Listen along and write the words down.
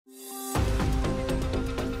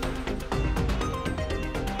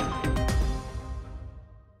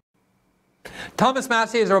Thomas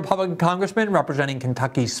Massie is a Republican congressman representing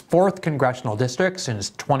Kentucky's 4th congressional district since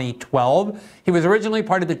 2012. He was originally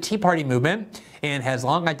part of the Tea Party movement and has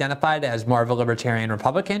long identified as more of a libertarian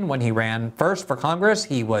Republican. When he ran first for Congress,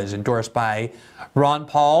 he was endorsed by Ron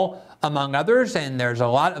Paul, among others, and there's a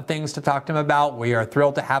lot of things to talk to him about. We are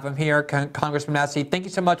thrilled to have him here. Congressman Massie, thank you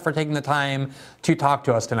so much for taking the time to talk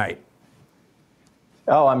to us tonight.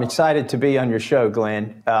 Oh, I'm excited to be on your show,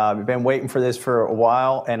 Glenn. I've been waiting for this for a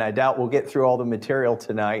while, and I doubt we'll get through all the material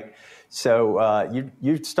tonight. So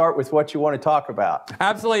you start with what you want to talk about.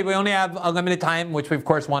 Absolutely. We only have a limited time, which we, of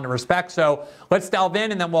course, want to respect. So let's delve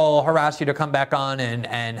in, and then we'll harass you to come back on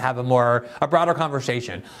and have a broader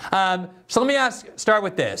conversation. So let me start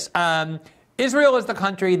with this. Israel is the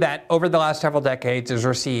country that, over the last several decades, has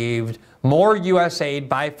received more U.S. aid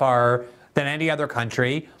by far than any other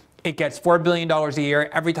country. It gets $4 billion a year.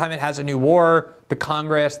 Every time it has a new war, the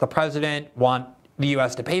Congress, the president want the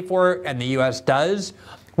U.S. to pay for it, and the U.S. does.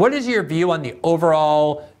 What is your view on the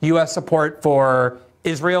overall U.S. support for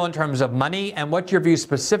Israel in terms of money? And what's your view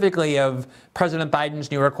specifically of President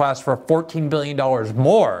Biden's new request for $14 billion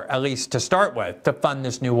more, at least to start with, to fund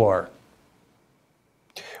this new war?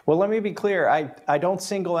 Well, let me be clear. I don't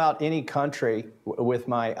single out any country with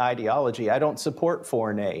my ideology. I don't support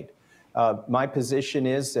foreign aid. My position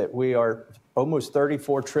is that we are almost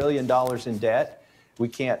 $34 trillion in debt. We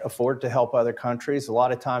can't afford to help other countries. A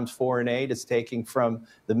lot of times foreign aid is taking from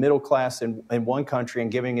the middle class in one country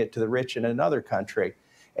and giving it to the rich in another country.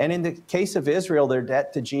 And in the case of Israel, their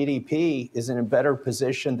debt to GDP is in a better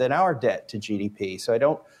position than our debt to GDP. So I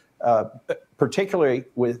don't, particularly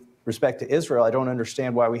with respect to Israel, I don't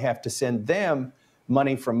understand why we have to send them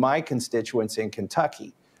money from my constituents in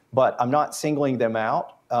Kentucky. But I'm not singling them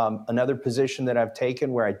out. Another position that I've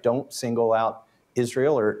taken where I don't single out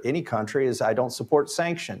Israel or any country is I don't support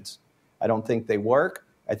sanctions. I don't think they work.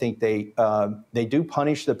 I think they do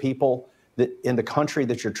punish the people in the country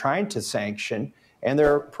that you're trying to sanction, and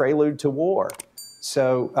they're a prelude to war.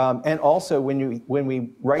 So, and also when we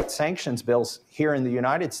write sanctions bills here in the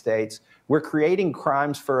United States, we're creating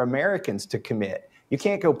crimes for Americans to commit. You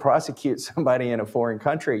can't go prosecute somebody in a foreign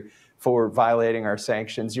country for violating our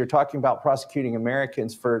sanctions. You're talking about prosecuting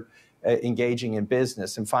Americans for engaging in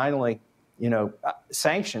business. And finally,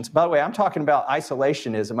 sanctions. By the way, I'm talking about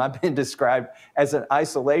isolationism. I've been described as an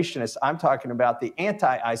isolationist. I'm talking about the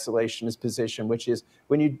anti-isolationist position, which is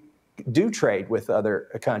when you do trade with other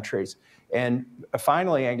countries. And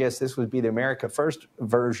finally, I guess this would be the America First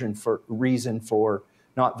reason for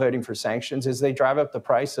not voting for sanctions is they drive up the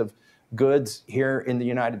price of goods here in the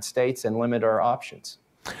United States and limit our options.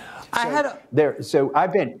 So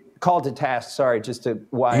I've been called to task, sorry, just to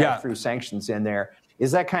why I threw sanctions in there,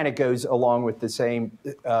 is that kind of goes along with the same,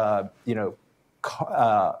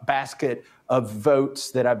 basket of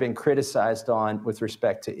votes that I've been criticized on with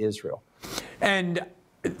respect to Israel. And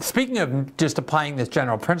speaking of just applying this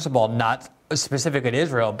general principle, not specific to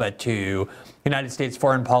Israel, but to United States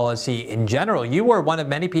foreign policy in general, you were one of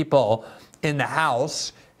many people in the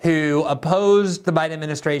House who opposed the Biden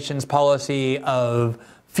administration's policy of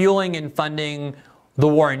fueling and funding the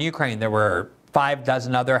war in Ukraine. There were 6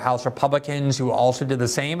 other House Republicans who also did the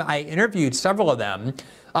same. I interviewed several of them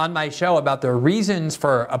on my show about their reasons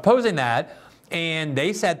for opposing that, and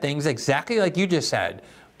they said things exactly like you just said.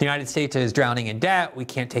 The United States is drowning in debt. We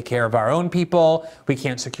can't take care of our own people. We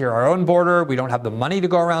can't secure our own border. We don't have the money to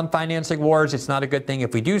go around financing wars. It's not a good thing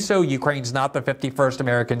if we do so. Ukraine's not the 51st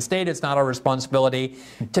American state. It's not our responsibility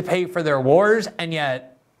to pay for their wars. And yet,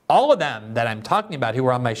 all of them that I'm talking about who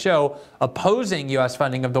were on my show opposing U.S.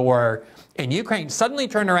 funding of the war in Ukraine suddenly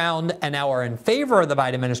turned around and now are in favor of the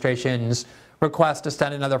Biden administration's request to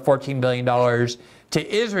send another $14 billion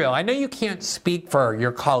to Israel. I know you can't speak for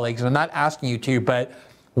your colleagues, and I'm not asking you to, but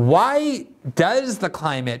why does the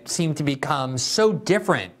climate seem to become so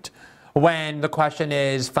different when the question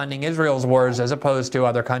is funding Israel's wars as opposed to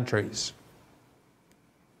other countries?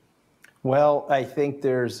 Well, I think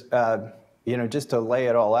there's, just to lay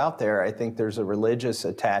it all out there, I think there's a religious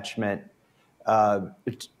attachment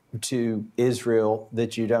to Israel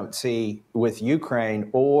that you don't see with Ukraine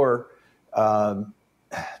or, I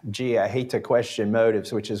hate to question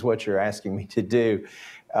motives, which is what you're asking me to do.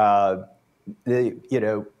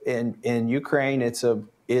 In Ukraine, it's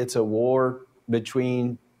a war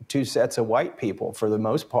between two sets of white people for the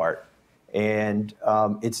most part, and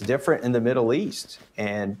it's different in the Middle East.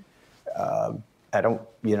 And I don't,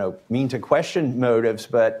 mean to question motives,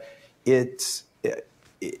 but it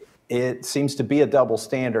seems to be a double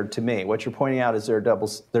standard to me. What you're pointing out is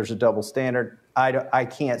there's a double standard. I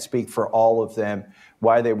can't speak for all of them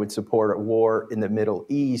why they would support a war in the Middle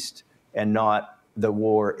East and not the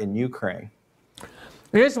war in Ukraine.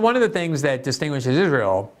 Here's one of the things that distinguishes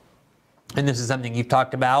Israel, and this is something you've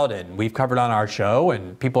talked about and we've covered on our show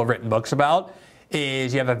and people have written books about,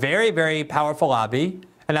 is you have a very, very powerful lobby.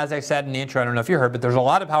 And as I said in the intro, I don't know if you heard, but there's a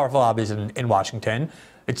lot of powerful lobbies in Washington.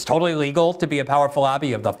 It's totally legal to be a powerful lobby.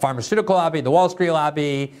 You have the pharmaceutical lobby, the Wall Street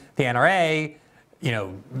lobby, the NRA,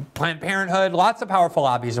 Planned Parenthood, lots of powerful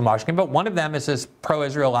lobbies in Washington. But one of them is this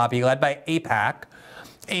pro-Israel lobby led by AIPAC.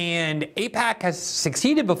 And AIPAC has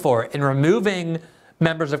succeeded before in removing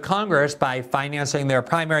members of Congress by financing their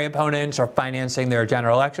primary opponents or financing their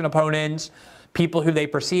general election opponents, people who they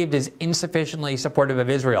perceived as insufficiently supportive of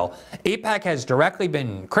Israel. AIPAC has directly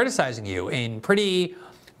been criticizing you in pretty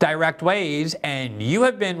direct ways, and you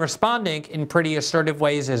have been responding in pretty assertive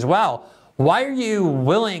ways as well. Why are you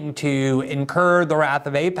willing to incur the wrath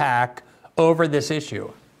of AIPAC over this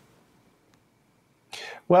issue?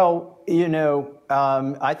 Well,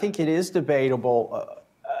 I think it is debatable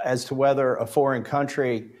as to whether a foreign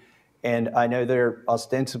country, and I know they're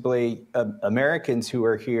ostensibly Americans who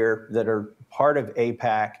are here that are part of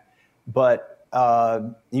AIPAC, but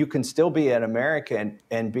you can still be an American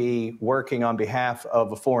and be working on behalf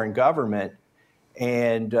of a foreign government.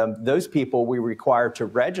 And those people we require to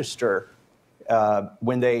register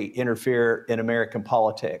when they interfere in American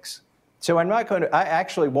politics. So I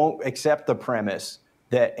actually won't accept the premise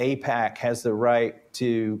that AIPAC has the right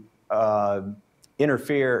to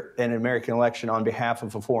interfere in an American election on behalf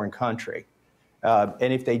of a foreign country.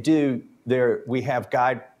 And if they do, we have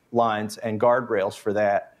guidelines and guardrails for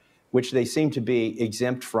that, which they seem to be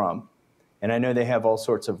exempt from. And I know they have all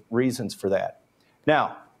sorts of reasons for that.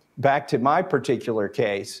 Now, back to my particular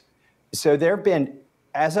case. So there have been,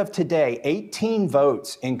 as of today, 18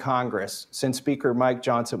 votes in Congress since Speaker Mike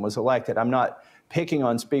Johnson was elected. I'm not picking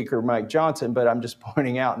on Speaker Mike Johnson, but I'm just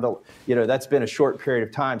pointing out, that's been a short period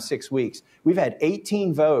of time, 6 weeks. We've had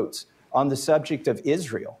 18 votes on the subject of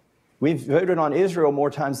Israel. We've voted on Israel more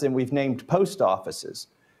times than we've named post offices.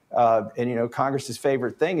 And Congress's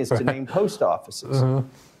favorite thing is to name post offices.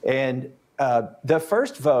 Mm-hmm. And the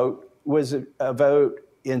first vote was a vote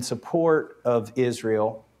in support of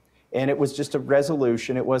Israel, and it was just a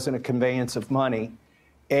resolution. It wasn't a conveyance of money.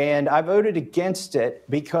 And I voted against it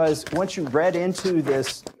because once you read into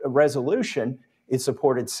this resolution, it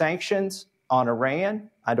supported sanctions on Iran.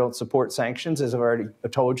 I don't support sanctions, as I've already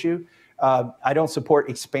told you. I don't support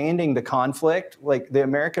expanding the conflict. Like the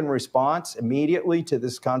American response immediately to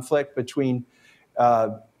this conflict between,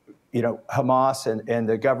 Hamas and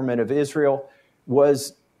the government of Israel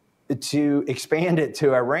was to expand it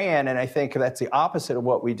to Iran. And I think that's the opposite of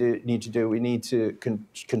what we need to do. We need to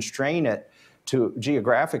constrain it to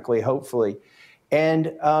geographically, hopefully. And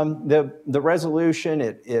the resolution,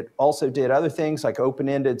 it also did other things like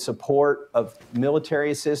open-ended support of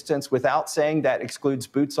military assistance without saying that excludes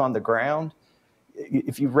boots on the ground.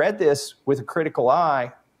 If you read this with a critical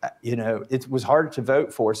eye, it was hard to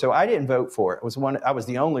vote for. So I didn't vote for it. I was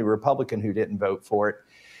the only Republican who didn't vote for it.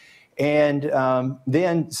 And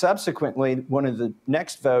then subsequently, one of the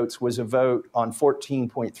next votes was a vote on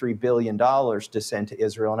 $14.3 billion to send to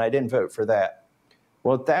Israel, and I didn't vote for that.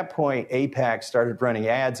 Well, at that point, AIPAC started running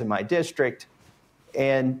ads in my district.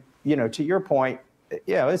 And, to your point,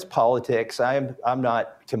 it's politics. I'm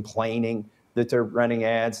not complaining that they're running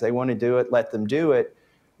ads. They want to do it, let them do it.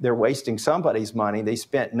 They're wasting somebody's money. They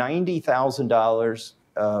spent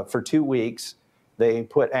 $90,000 for 2 weeks. They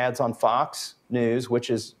put ads on Fox News, which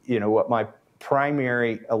is, what my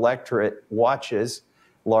primary electorate watches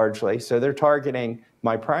largely. So they're targeting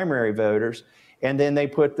my primary voters. And then they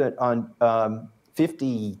put that on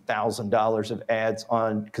 $50,000 of ads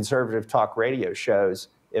on conservative talk radio shows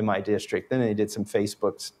in my district. Then they did some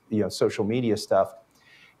Facebook, social media stuff.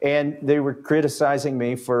 And they were criticizing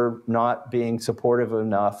me for not being supportive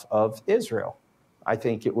enough of Israel. I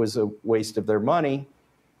think it was a waste of their money.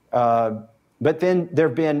 But then there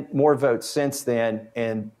have been more votes since then,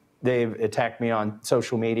 and they've attacked me on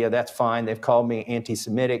social media. That's fine. They've called me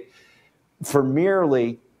anti-Semitic for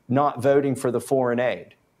merely not voting for the foreign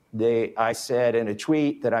aid. I said in a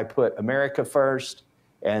tweet that I put America first,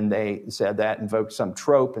 and they said that invoked some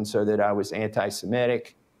trope, and so that I was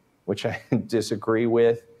anti-Semitic, which I disagree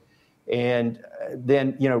with. And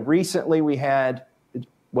then, recently we had,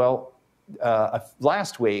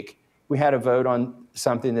 last week, we had a vote on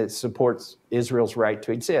something that supports Israel's right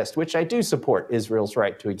to exist, which I do support Israel's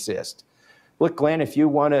right to exist. Look, Glenn, if you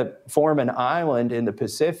want to form an island in the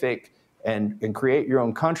Pacific and create your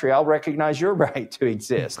own country, I'll recognize your right to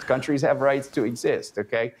exist. Countries have rights to exist,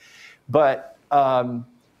 okay? But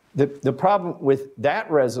the problem with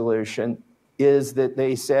that resolution is that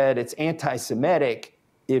they said it's anti-Semitic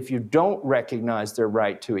if you don't recognize their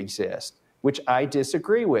right to exist. which I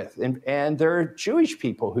disagree with. And there are Jewish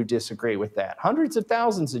people who disagree with that. Hundreds of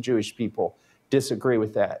thousands of Jewish people disagree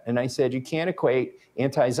with that. And I said, you can't equate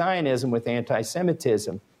anti-Zionism with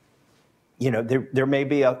anti-Semitism. You know, there may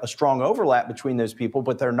be a strong overlap between those people,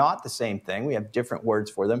 but they're not the same thing. We have different words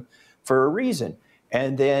for them for a reason.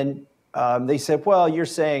 And then they said, well, you're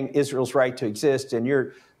saying Israel's right to exist, and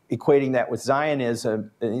you're equating that with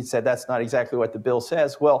Zionism. And he said, that's not exactly what the bill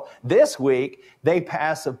says. Well, this week, they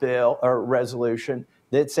pass a bill or resolution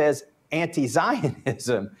that says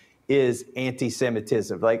anti-Zionism is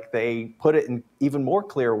anti-Semitism. Like, they put it in even more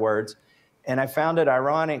clear words. And I found it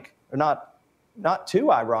ironic, or not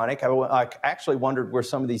too ironic. I actually wondered where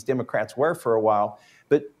some of these Democrats were for a while.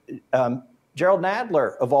 But Gerald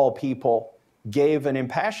Nadler, of all people, gave an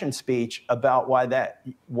impassioned speech about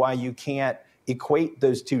why you can't equate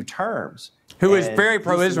those two terms. Who is very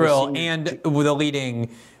pro-Israel and the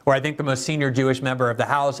leading, or I think the most senior Jewish member of the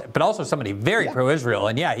House, but also somebody very pro-Israel.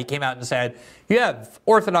 And yeah, he came out and said, you have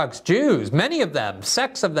Orthodox Jews, many of them,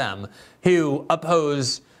 sects of them, who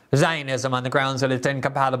oppose Zionism on the grounds that it's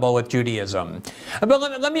incompatible with Judaism.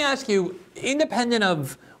 But let me ask you, independent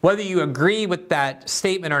of whether you agree with that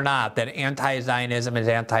statement or not, that anti-Zionism is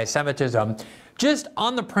anti-Semitism, just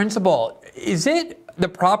on the principle, is it the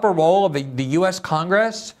proper role of the U.S.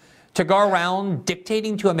 Congress to go around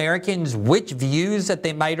dictating to Americans which views that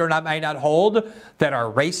they might or might not hold that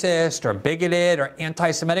are racist or bigoted or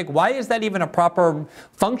anti-Semitic? Why is that even a proper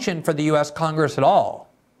function for the U.S. Congress at all?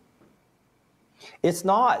 It's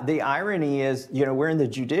not. The irony is, you know, we're in the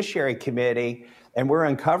Judiciary Committee and we're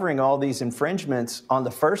uncovering all these infringements on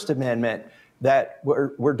the First Amendment that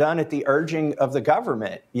were done at the urging of the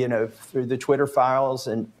government, you know, through the Twitter files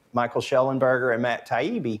and Michael Schellenberger and Matt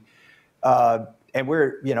Taibbi. And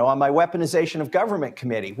we're, you know, on my Weaponization of Government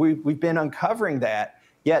Committee, we've been uncovering that.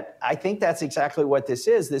 Yet I think that's exactly what this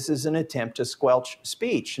is. This is an attempt to squelch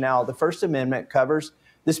speech. Now, the First Amendment covers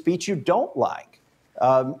the speech you don't like.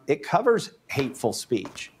 It covers hateful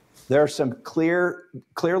speech. There are some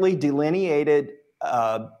clearly delineated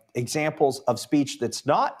examples of speech that's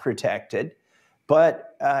not protected,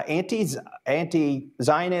 but anti-Zionism,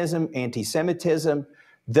 anti-Semitism,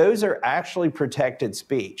 those are actually protected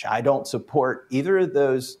speech. I don't support either of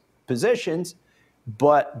those positions,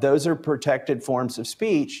 but those are protected forms of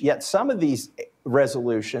speech. Yet some of these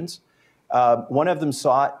resolutions, one of them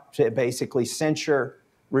sought to basically censure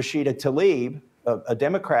Rashida Tlaib, a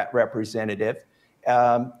Democrat representative,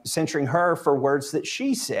 censoring her for words that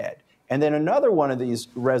she said. And then another one of these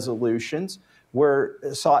resolutions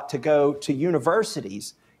sought to go to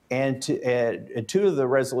universities. And two of the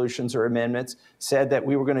resolutions or amendments said that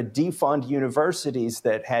we were going to defund universities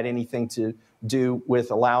that had anything to do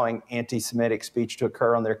with allowing anti-Semitic speech to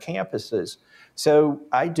occur on their campuses. So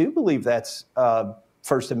I do believe that's a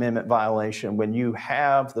First Amendment violation when you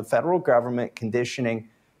have the federal government conditioning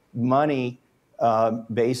money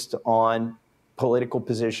based on political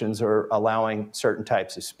positions or allowing certain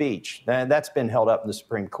types of speech. And that's been held up in the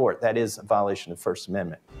Supreme Court. That is a violation of the First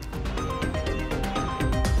Amendment.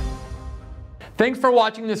 Thanks for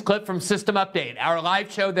watching this clip from System Update, our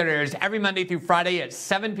live show that airs every Monday through Friday at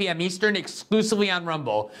 7 p.m. Eastern, exclusively on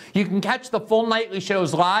Rumble. You can catch the full nightly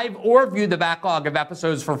shows live or view the backlog of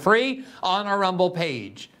episodes for free on our Rumble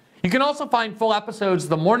page. You can also find full episodes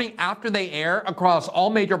the morning after they air across all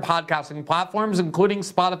major podcasting platforms, including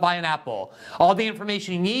Spotify and Apple. All the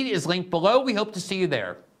information you need is linked below. We hope to see you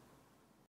there.